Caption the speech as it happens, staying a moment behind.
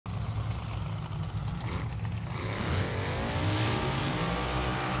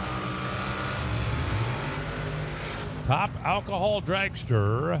Top alcohol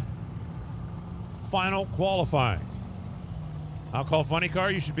dragster. Final qualifying. Alcohol funny car,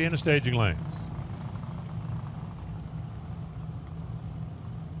 you should be in the staging lanes.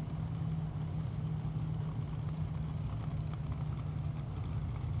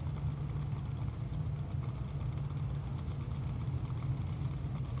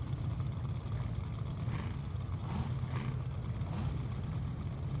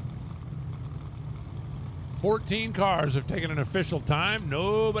 Fourteen cars have taken an official time.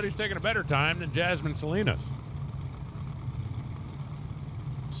 Nobody's taken a better time than Jasmine Salinas.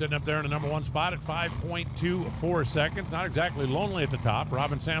 Sitting up there in the number one spot at 5.24 seconds. Not exactly lonely at the top.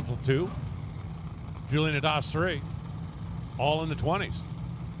 Robin Samsel 2. Julian Adas 3. All in the 20s.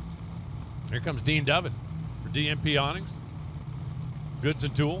 Here comes Dean Dubbin for DMP Awnings.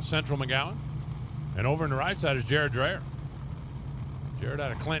 Goodson Tool, Central McGowan. And over on the right side is Jared Dreher. Jared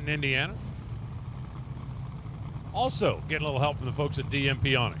out of Clinton, Indiana. Also getting a little help from the folks at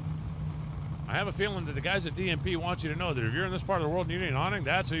DMP Awning. I have a feeling that the guys at DMP want you to know that if you're in this part of the world and you need an awning,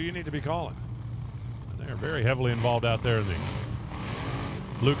 that's who you need to be calling. And they're very heavily involved out there in the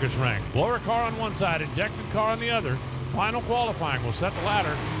Lucas rank. Blower car on one side, injected car on the other. Final qualifying will set the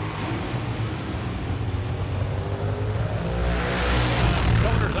ladder.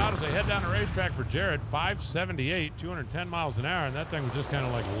 Cylinders out as they head down the racetrack for Jared. 578, 210 miles an hour, and that thing was just kind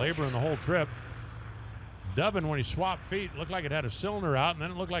of like laboring the whole trip. Dubbin, when he swapped feet, looked like it had a cylinder out, and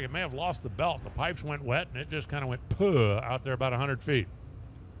then it looked like it may have lost the belt. The pipes went wet, and it just kind of went puh out there about 100 feet.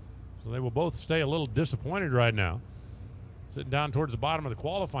 So they will both stay a little disappointed right now. Sitting down towards the bottom of the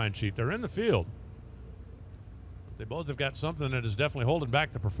qualifying sheet. They're in the field. But they both have got something that is definitely holding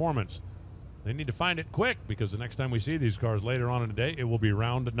back the performance. They need to find it quick, because the next time we see these cars later on in the day, it will be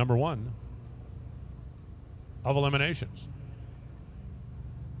round number one of eliminations.